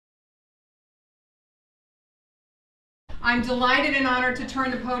I'm delighted and honored to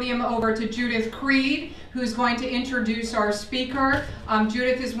turn the podium over to Judith Creed, who's going to introduce our speaker.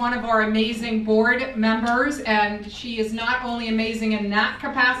 Judith is one of our amazing board members, and she is not only amazing in that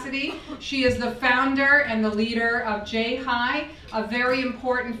capacity, she is the founder and the leader of J-High, a very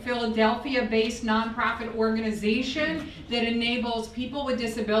important Philadelphia-based nonprofit organization that enables people with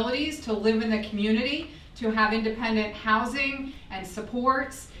disabilities to live in the community, to have independent housing and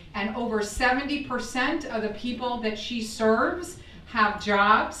supports. And over 70% of the people that she serves have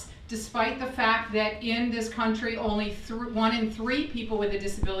jobs, despite the fact that in this country only 1 in 3 people with a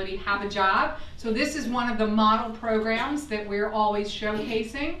disability have a job. So this is one of the model programs that we're always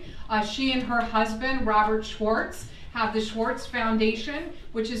showcasing. She and her husband, Robert Schwartz, have the Schwartz Foundation,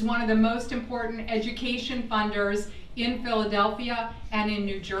 which is one of the most important education funders in Philadelphia and in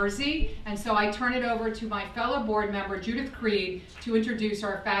New Jersey. And so I turn it over to my fellow board member, Judith Creed, to introduce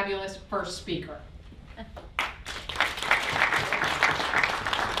our fabulous first speaker. I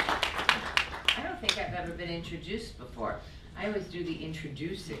don't think I've ever been introduced before. I always do the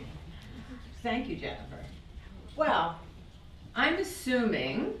introducing. Thank you, Jennifer. Well, I'm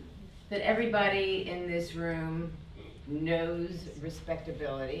assuming that everybody in this room knows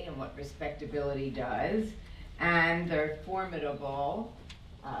RespectAbility and what RespectAbility does, and their formidable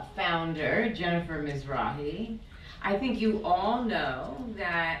founder, Jennifer Mizrahi. I think you all know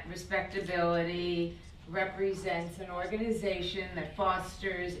that RespectAbility represents an organization that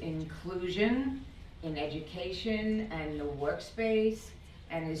fosters inclusion in education and the workspace,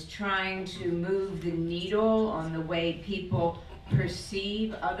 and is trying to move the needle on the way people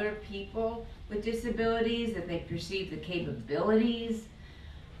perceive other people with disabilities, that they perceive the capabilities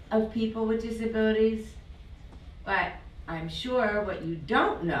of people with disabilities. But I'm sure what you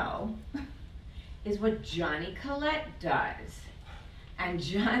don't know is what Johnny Collett does. And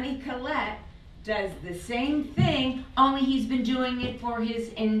Johnny Collett does the same thing, only he's been doing it for his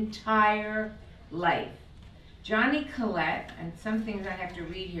entire life. Johnny Collett, and some things I have to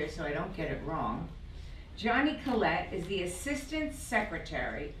read here so I don't get it wrong. Johnny Collett is the Assistant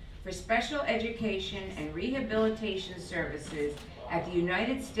Secretary for Special Education and Rehabilitation Services at the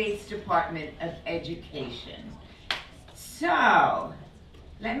United States Department of Education. So,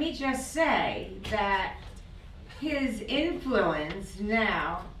 let me just say that his influence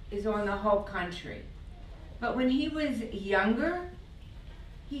now is on the whole country. But when he was younger,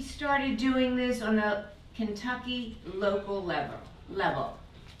 he started doing this on a Kentucky local level.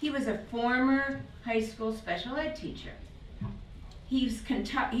 He was a former high school special ed teacher. He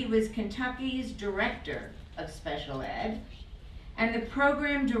was Kentucky's Director of Special Ed and the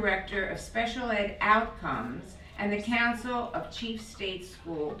Program Director of Special Ed Outcomes and the Council of Chief State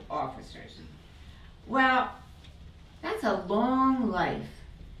School Officers. Well, that's a long life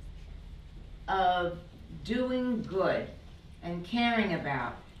of doing good and caring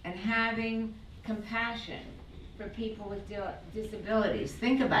about and having compassion for people with disabilities.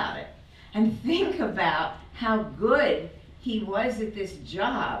 Think about it. And think about how good he was at this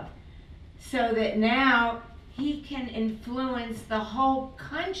job, so that now he can influence the whole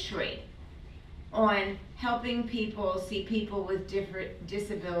country on helping people see people with different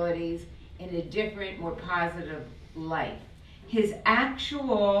disabilities in a different, more positive light. His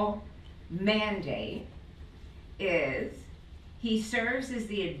actual mandate is he serves as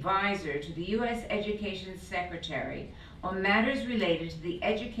the advisor to the U.S. Education Secretary on matters related to the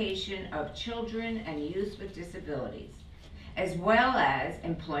education of children and youth with disabilities, as well as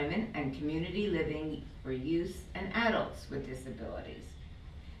employment and community living for youth and adults with disabilities.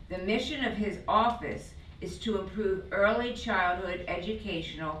 The mission of his office is to improve early childhood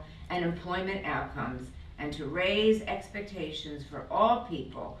educational and employment outcomes and to raise expectations for all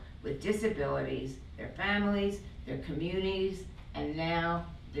people with disabilities, their families, their communities, and now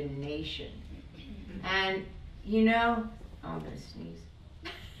the nation. And you know, oh, I'm gonna sneeze.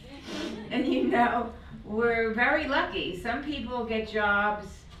 And you know, we're very lucky. Some people get jobs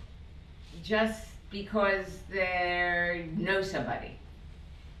just because they know somebody.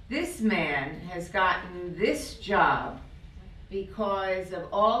 This man has gotten this job because of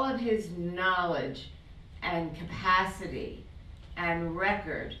all of his knowledge and capacity and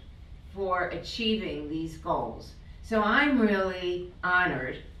record for achieving these goals. So I'm really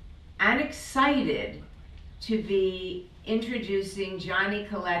honored and excited to be introducing Johnny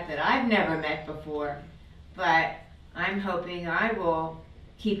Collett, that I've never met before, but I'm hoping I will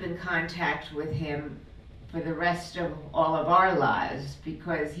keep in contact with him for the rest of all of our lives,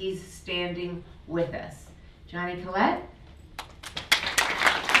 because he's standing with us. Johnny Collett?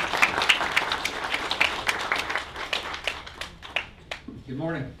 Good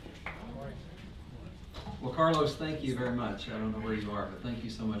morning. Well, Carlos, thank you very much. I don't know where you are, but thank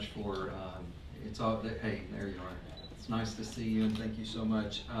you so much for, hey, there you are. It's nice to see you, and thank you so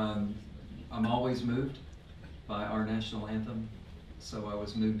much. I'm always moved by our national anthem, so I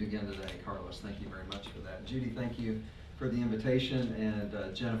was moved again today. Carlos, thank you very much for that. Judy, thank you for the invitation,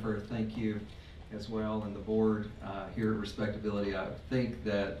 and Jennifer, thank you as well, and the board here at Respectability. I think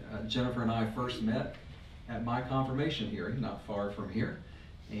that Jennifer and I first met at my confirmation hearing, not far from here,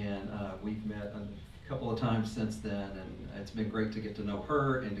 and we've met a couple of times since then, and it's been great to get to know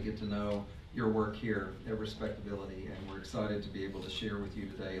her and to get to know your work here at Respectability, and we're excited to be able to share with you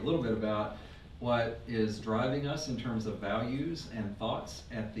today a little bit about what is driving us in terms of values and thoughts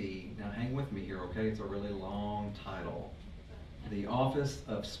at now hang with me here, okay? It's a really long title. The Office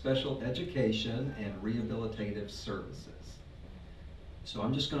of Special Education and Rehabilitative Services. So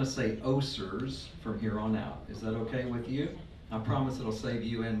I'm just going to say OSERS from here on out. Is that okay with you? I promise it'll save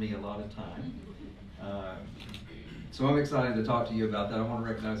you and me a lot of time. So I'm excited to talk to you about that. I want to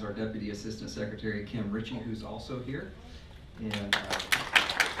recognize our Deputy Assistant Secretary, Kim Ritchie, who's also here. And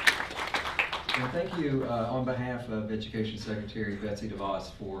thank you on behalf of Education Secretary Betsy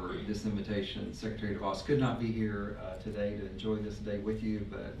DeVos for this invitation. Secretary DeVos could not be here today to enjoy this day with you,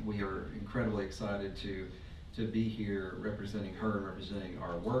 but we are incredibly excited to be here representing her and representing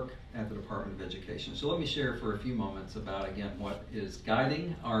our work at the Department of Education. So let me share for a few moments about, again, what is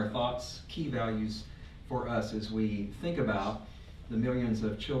guiding our thoughts, key values for us as we think about the millions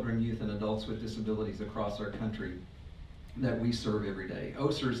of children, youth, and adults with disabilities across our country that we serve every day.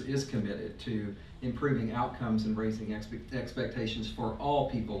 OSERS is committed to improving outcomes and raising expectations for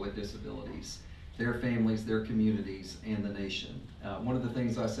all people with disabilities, their families, their communities, and the nation. One of the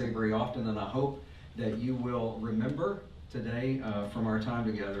things I say very often, and I hope that you will remember today from our time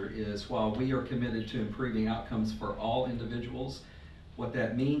together, is while we are committed to improving outcomes for all individuals, what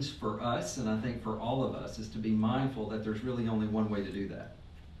that means for us, and I think for all of us, is to be mindful that there's really only one way to do that.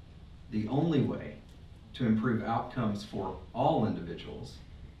 The only way to improve outcomes for all individuals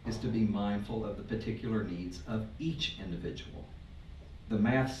is to be mindful of the particular needs of each individual. The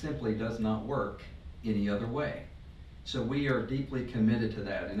math simply does not work any other way. So we are deeply committed to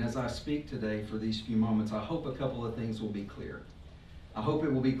that. And as I speak today for these few moments, I hope a couple of things will be clear. I hope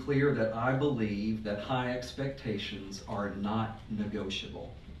it will be clear that I believe that high expectations are not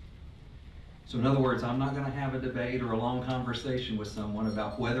negotiable. So in other words, I'm not going to have a debate or a long conversation with someone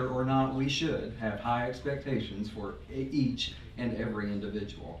about whether or not we should have high expectations for each and every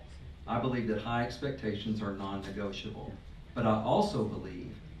individual. I believe that high expectations are non-negotiable. But I also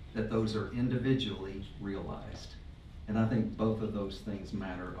believe that those are individually realized. And I think both of those things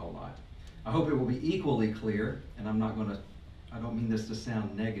matter a lot. I hope it will be equally clear, and I don't mean this to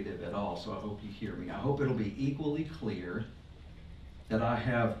sound negative at all, so I hope you hear me. I hope it'll be equally clear that I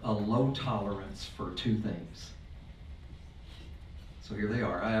have a low tolerance for two things. So here they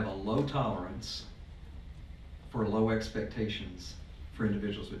are. I have a low tolerance for low expectations for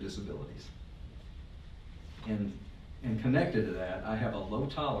individuals with disabilities. And connected to that, I have a low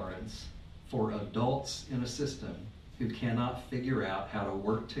tolerance for adults in a system who cannot figure out how to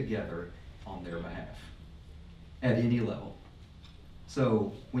work together on their behalf at any level.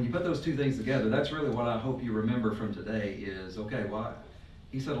 So when you put those two things together, that's really what I hope you remember from today is, okay, well,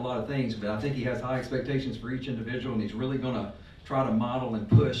 he said a lot of things, but I think he has high expectations for each individual, and he's really going to try to model and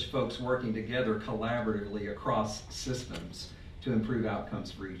push folks working together collaboratively across systems to improve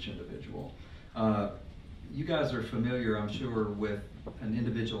outcomes for each individual. You guys are familiar, I'm sure, with an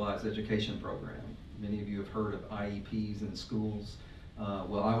individualized education program. Many of you have heard of IEPs in schools.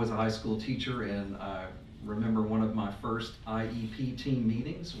 Well, I was a high school teacher, and I remember one of my first IEP team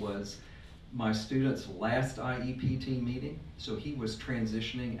meetings was my student's last IEP team meeting. So he was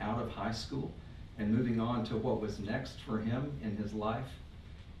transitioning out of high school and moving on to what was next for him in his life.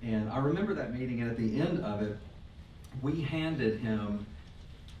 And I remember that meeting, and at the end of it, we handed him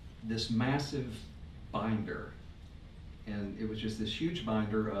this massive binder. And it was just this huge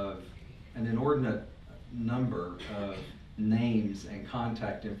binder of an inordinate number of names and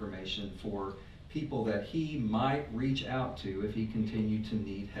contact information for people that he might reach out to if he continued to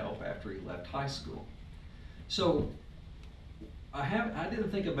need help after he left high school. So I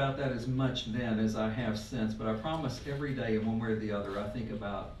didn't think about that as much then as I have since, but I promise every day in one way or the other I think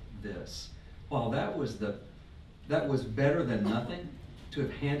about this. While that was better than nothing, to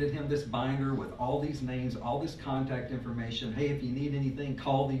have handed him this binder with all these names, all this contact information, hey, if you need anything,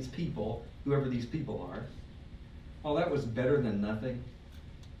 call these people, whoever these people are. While that was better than nothing,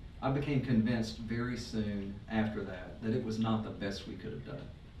 I became convinced very soon after that it was not the best we could have done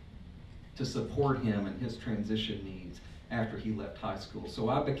to support him and his transition needs after he left high school. So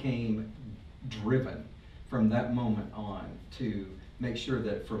I became driven from that moment on to make sure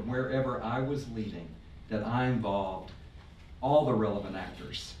that from wherever I was leading, that I involved all the relevant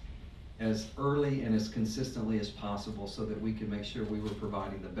actors as early and as consistently as possible so that we could make sure we were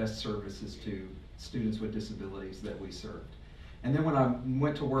providing the best services to students with disabilities that we served. And then when I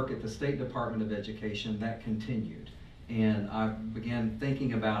went to work at the State Department of Education, that continued. And I began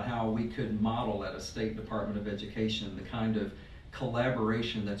thinking about how we could model at a State Department of Education the kind of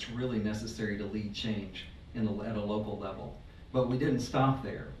collaboration that's really necessary to lead change at a local level. But we didn't stop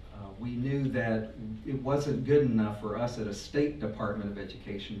there. We knew that it wasn't good enough for us at a State Department of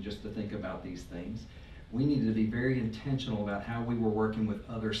Education just to think about these things. We needed to be very intentional about how we were working with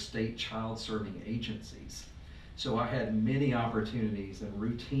other state child-serving agencies. So I had many opportunities and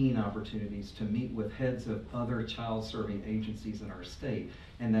routine opportunities to meet with heads of other child-serving agencies in our state,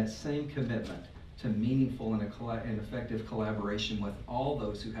 and that same commitment to meaningful and effective collaboration with all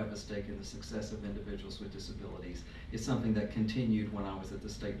those who have a stake in the success of individuals with disabilities is something that continued when I was at the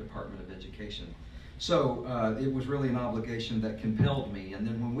State Department of Education. So it was really an obligation that compelled me. And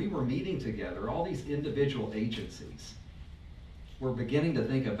then when we were meeting together, all these individual agencies were beginning to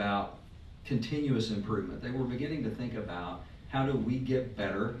think about continuous improvement. They were beginning to think about how do we get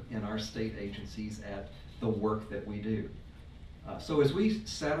better in our state agencies at the work that we do. So as we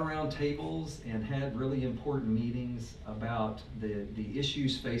sat around tables and had really important meetings about the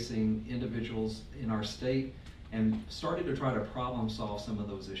issues facing individuals in our state and started to try to problem solve some of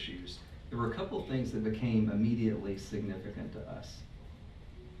those issues, there were a couple of things that became immediately significant to us.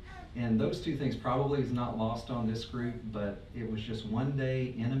 And those two things probably is not lost on this group, but it was just one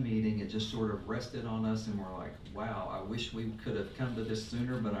day in a meeting, it just sort of rested on us and we're like, wow, I wish we could have come to this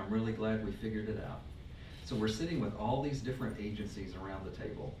sooner, but I'm really glad we figured it out. So we're sitting with all these different agencies around the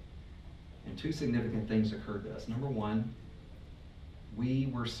table, and two significant things occurred to us. Number one,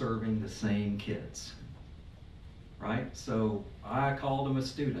 we were serving the same kids, right? So I called them a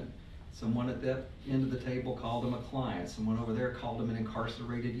student. Someone at that end of the table called them a client. Someone over there called them an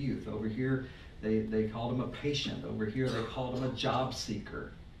incarcerated youth. Over here, they called them a patient. Over here, they called them a job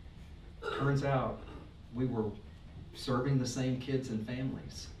seeker. Turns out we were serving the same kids and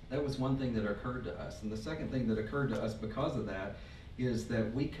families. That was one thing that occurred to us. And the second thing that occurred to us because of that is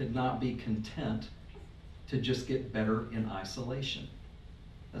that we could not be content to just get better in isolation.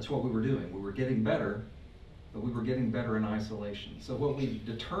 That's what we were doing. We were getting better, but we were getting better in isolation. So what we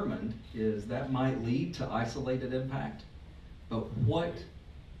determined is that might lead to isolated impact, but what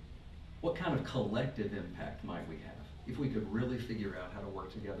kind of collective impact might we have if we could really figure out how to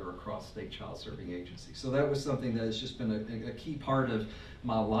work together across state child-serving agencies? So that was something that has just been a key part of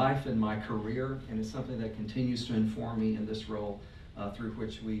my life and my career, and it's something that continues to inform me in this role through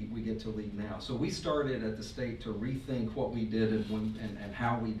which we get to lead now. So we started at the state to rethink what we did and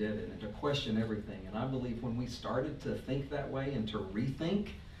how we did it and to question everything. And I believe when we started to think that way and to rethink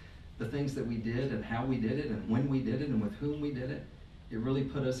the things that we did and how we did it and when we did it and with whom we did it, it really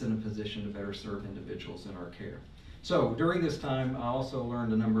put us in a position to better serve individuals in our care. So during this time, I also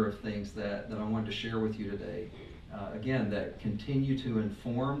learned a number of things that I wanted to share with you today. Again, that continue to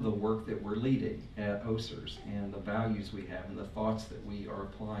inform the work that we're leading at OSERS and the values we have and the thoughts that we are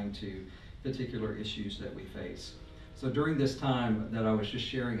applying to particular issues that we face. So during this time that I was just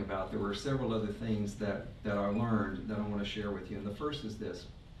sharing about, there were several other things that I learned that I want to share with you. And the first is this: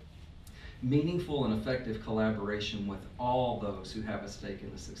 meaningful and effective collaboration with all those who have a stake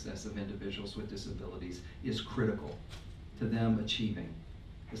in the success of individuals with disabilities is critical to them achieving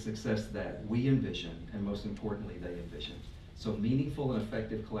the success that we envision, and most importantly, they envision. So meaningful and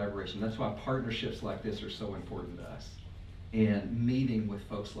effective collaboration. That's why partnerships like this are so important to us. And meeting with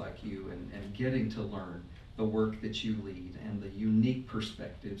folks like you and getting to learn the work that you lead and the unique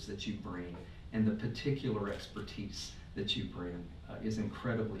perspectives that you bring and the particular expertise that you bring is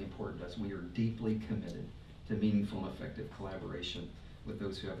incredibly important to us. We are deeply committed to meaningful and effective collaboration with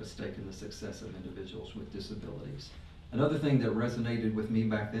those who have a stake in the success of individuals with disabilities. Another thing that resonated with me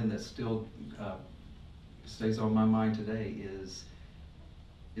back then that still stays on my mind today is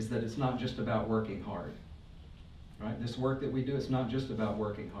that it's not just about working hard, right? This work that we do, it's not just about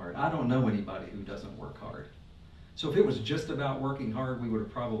working hard. I don't know anybody who doesn't work hard. So if it was just about working hard, we would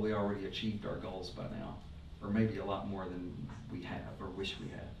have probably already achieved our goals by now, or maybe a lot more than we have or wish we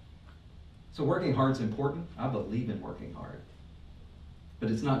had. So working hard is important. I believe in working hard. But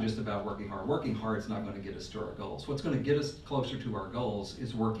it's not just about working hard. Working hard is not going to get us to our goals. What's going to get us closer to our goals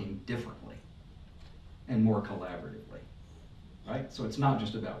is working differently and more collaboratively, right? So it's not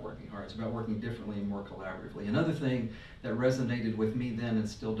just about working hard. It's about working differently and more collaboratively. Another thing that resonated with me then and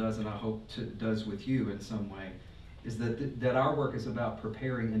still does, and I hope does with you in some way, is that our work is about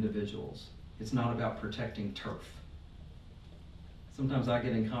preparing individuals It's not about protecting turf. Sometimes I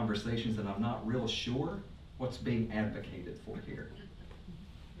get in conversations and I'm not real sure what's being advocated for here.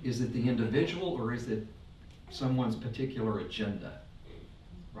 Is it the individual or is it someone's particular agenda,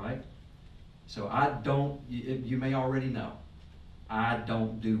 right? So I don't, you may already know, I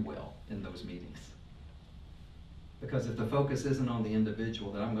don't do well in those meetings. Because if the focus isn't on the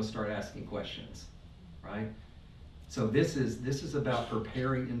individual, then I'm going to start asking questions, right? So this is about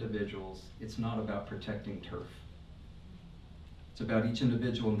preparing individuals. It's not about protecting turf. It's about each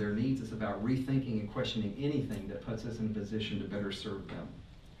individual and their needs. It's about rethinking and questioning anything that puts us in a position to better serve them.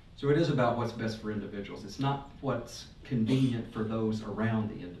 So it is about what's best for individuals. It's not what's convenient for those around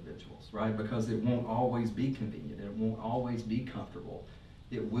the individuals, right? Because it won't always be convenient. It won't always be comfortable.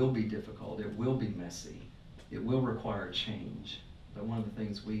 It will be difficult. It will be messy. It will require change. But one of the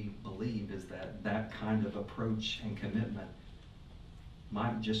things we believe is that that kind of approach and commitment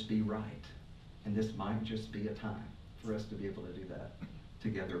might just be right. And this might just be a time for us to be able to do that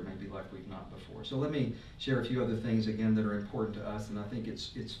together, maybe like we've not before. So let me share a few other things again that are important to us, and I think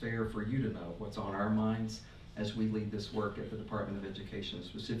it's fair for you to know what's on our minds as we lead this work at the Department of Education,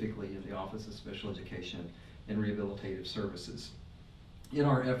 specifically in the Office of Special Education and Rehabilitative Services. In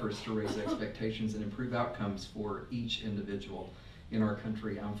our efforts to raise expectations and improve outcomes for each individual in our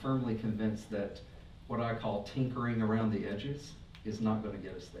country, I'm firmly convinced that what I call tinkering around the edges is not going to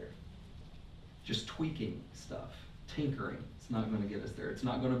get us there. Just tweaking stuff, tinkering, it's not going to get us there. It's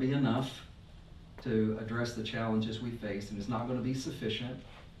not going to be enough to address the challenges we face, and it's not going to be sufficient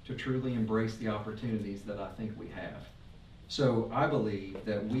to truly embrace the opportunities that I think we have. So I believe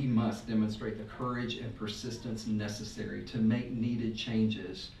that we must demonstrate the courage and persistence necessary to make needed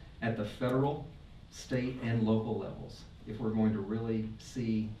changes at the federal, state, and local levels if we're going to really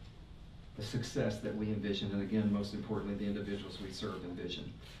see the success that we envision, and again, most importantly, the individuals we serve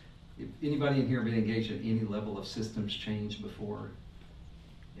envision. If anybody in here been engaged in any level of systems change before?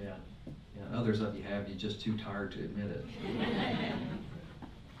 Yeah, others of you have, you're just too tired to admit it.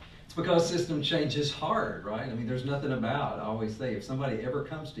 It's because system change is hard, right? I mean, there's nothing about, I always say, if somebody ever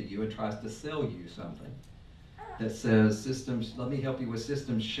comes to you and tries to sell you something that says systems, let me help you with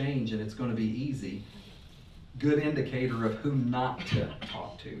systems change and it's going to be easy, good indicator of who not to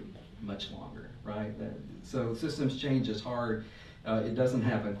talk to much longer, right? So systems change is hard. It doesn't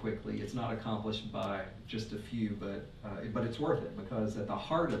happen quickly. It's not accomplished by just a few, but it's worth it, because at the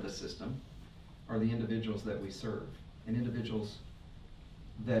heart of the system are the individuals that we serve, and individuals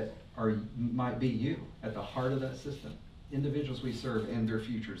that might be you at the heart of that system, individuals we serve and their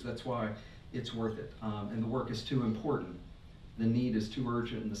futures. That's why it's worth it. And the work is too important. The need is too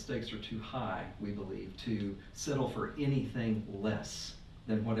urgent and the stakes are too high, we believe, to settle for anything less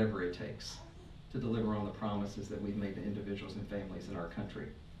than whatever it takes to deliver on the promises that we've made to individuals and families in our country.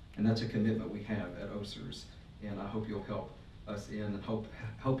 And that's a commitment we have at OSERS, and I hope you'll help us in, and hope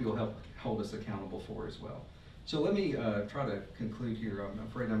you'll help hold us accountable for as well. So let me try to conclude here. I'm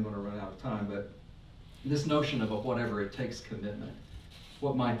afraid I'm going to run out of time, but this notion of a whatever it takes commitment,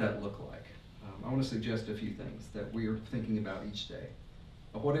 what might that look like? I want to suggest a few things that we are thinking about each day.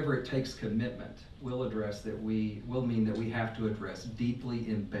 A whatever it takes commitment will mean that we have to address deeply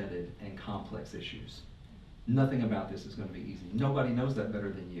embedded and complex issues. Nothing about this is going to be easy. Nobody knows that better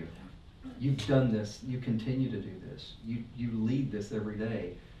than you. You've done this, you continue to do this. You lead this every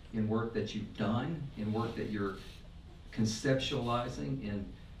day in work that you've done, in work that you're conceptualizing,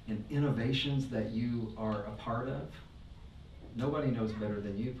 in innovations that you are a part of. Nobody knows better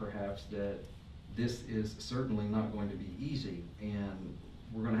than you, perhaps, that this is certainly not going to be easy, and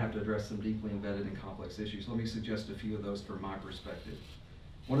we're going to have to address some deeply embedded and complex issues. Let me suggest a few of those from my perspective.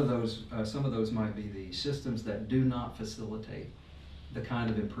 One of those, some of those might be the systems that do not facilitate the kind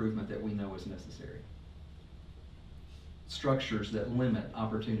of improvement that we know is necessary. Structures that limit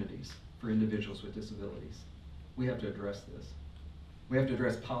opportunities for individuals with disabilities. We have to address this. We have to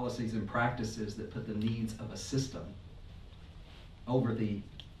address policies and practices that put the needs of a system over the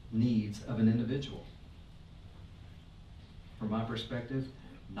needs of an individual. From my perspective,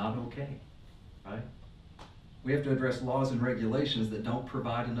 not okay, right? We have to address laws and regulations that don't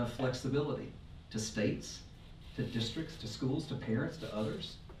provide enough flexibility to states, to districts, to schools, to parents, to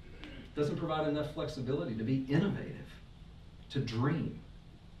others. It doesn't provide enough flexibility to be innovative, to dream,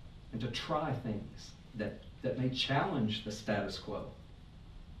 and to try things that may challenge the status quo.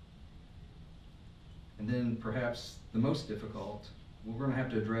 And then perhaps the most difficult, we're going to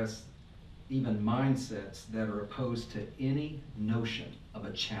have to address even mindsets that are opposed to any notion of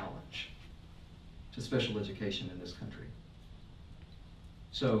a challenge to special education in this country.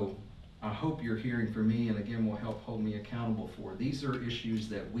 So I hope you're hearing from me, and again will help hold me accountable for. These are issues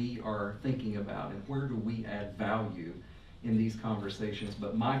that we are thinking about, and where do we add value in these conversations.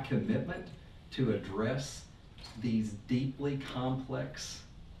 But my commitment to address these deeply complex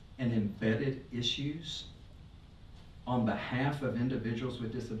and embedded issues on behalf of individuals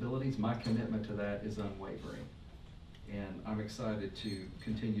with disabilities, my commitment to that is unwavering. And I'm excited to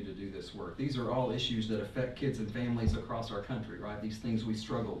continue to do this work. These are all issues that affect kids and families across our country, right? These things we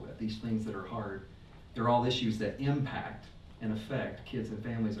struggle with, these things that are hard, they're all issues that impact and affect kids and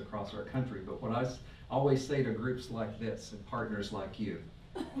families across our country. But what I always say to groups like this and partners like you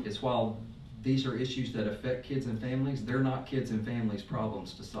is, while these are issues that affect kids and families, they're not kids and families'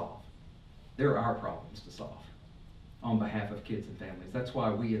 problems to solve. They're our problems to solve on behalf of kids and families. That's why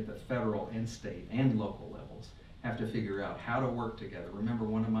we at the federal and state and local levels have to figure out how to work together. Remember,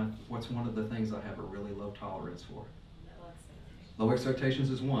 what's one of the things I have a really low tolerance for? Low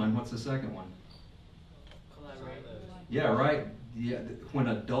expectations is one. What's the second one? Collaborate. Yeah, right. Yeah, when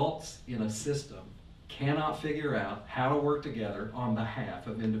adults in a system cannot figure out how to work together on behalf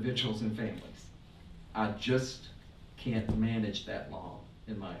of individuals and families, I just can't manage that long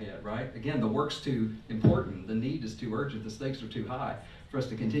in my head, right? Again, the work's too important, the need is too urgent, the stakes are too high for us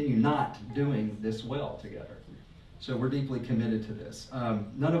to continue not doing this well together. So we're deeply committed to this.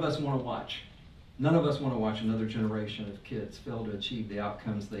 None of us want to watch another generation of kids fail to achieve the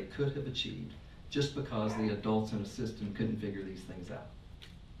outcomes they could have achieved just because the adults in a system couldn't figure these things out.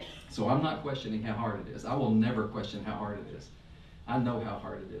 So I'm not questioning how hard it is. I will never question how hard it is. I know how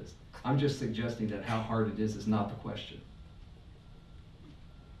hard it is. I'm just suggesting that how hard it is not the question.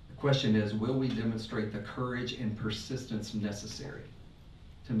 The question is, will we demonstrate the courage and persistence necessary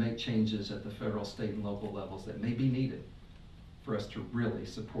to make changes at the federal, state, and local levels that may be needed for us to really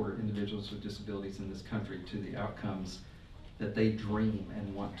support individuals with disabilities in this country to the outcomes that they dream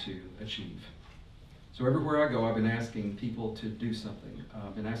and want to achieve. So everywhere I go, I've been asking people to do something.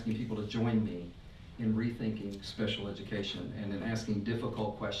 I've been asking people to join me in rethinking special education and in asking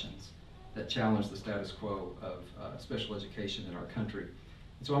difficult questions that challenge the status quo of special education in our country.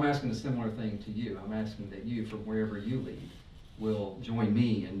 And so I'm asking a similar thing to you. I'm asking that you, from wherever you lead, will join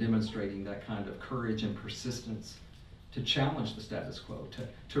me in demonstrating that kind of courage and persistence to challenge the status quo,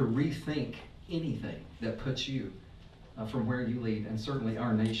 to rethink anything that puts you from where you lead, and certainly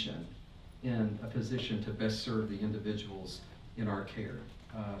our nation, in a position to best serve the individuals in our care.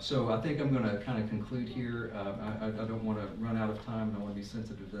 So I think I'm going to kind of conclude here. I don't want to run out of time, and I want to be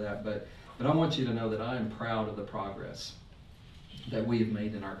sensitive to that, but I want you to know that I am proud of the progress that we have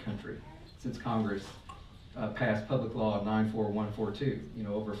made in our country since Congress passed Public Law 94142,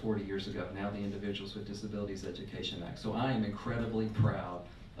 over 40 years ago, now the Individuals with Disabilities Education Act. So I am incredibly proud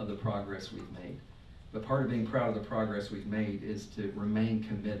of the progress we've made. But part of being proud of the progress we've made is to remain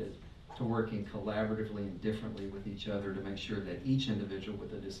committed to working collaboratively and differently with each other to make sure that each individual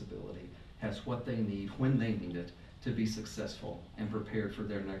with a disability has what they need when they need it to be successful and prepared for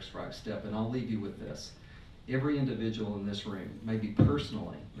their next right step. And I'll leave you with this. Every individual in this room, maybe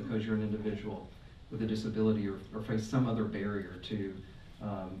personally, because you're an individual with a disability or face some other barrier to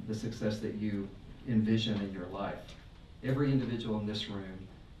the success that you envision in your life. Every individual in this room,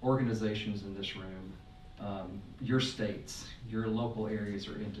 organizations in this room, your states, your local areas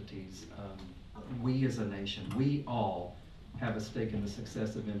or entities, we as a nation, we all have a stake in the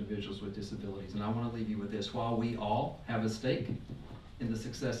success of individuals with disabilities. And I want to leave you with this. While we all have a stake in the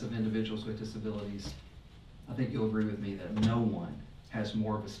success of individuals with disabilities, I think you'll agree with me that no one has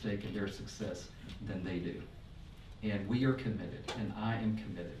more of a stake in their success than they do. And we are committed, and I am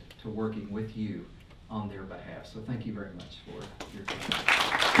committed to working with you on their behalf. So thank you very much for your time.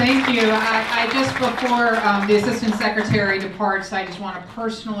 Thank you. I just, before the Assistant Secretary departs, I just want to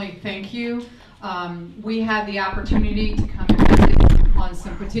personally thank you. We had the opportunity to come and visit on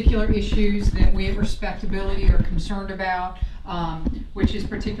some particular issues that we at RespectAbility are concerned about, which is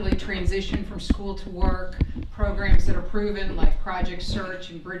particularly transition from school to work, programs that are proven like Project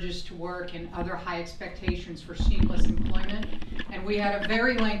Search and Bridges to Work, and other high expectations for seamless employment. And we had a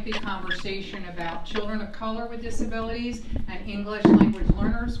very lengthy conversation about children of color with disabilities and English language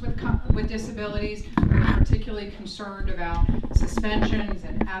learners with disabilities. We're particularly concerned about suspensions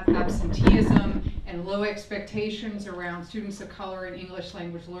and absenteeism and low expectations around students of color and English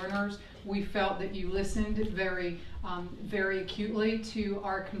language learners. We felt that you listened very acutely to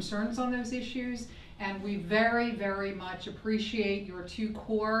our concerns on those issues, and we very, very much appreciate your two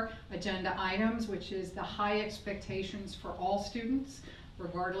core agenda items, which is the high expectations for all students,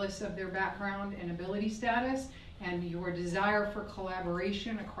 regardless of their background and ability status, and your desire for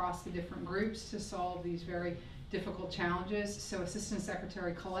collaboration across the different groups to solve these very difficult challenges. So Assistant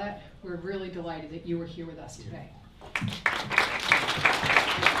Secretary Collett, we're really delighted that you are here with us today.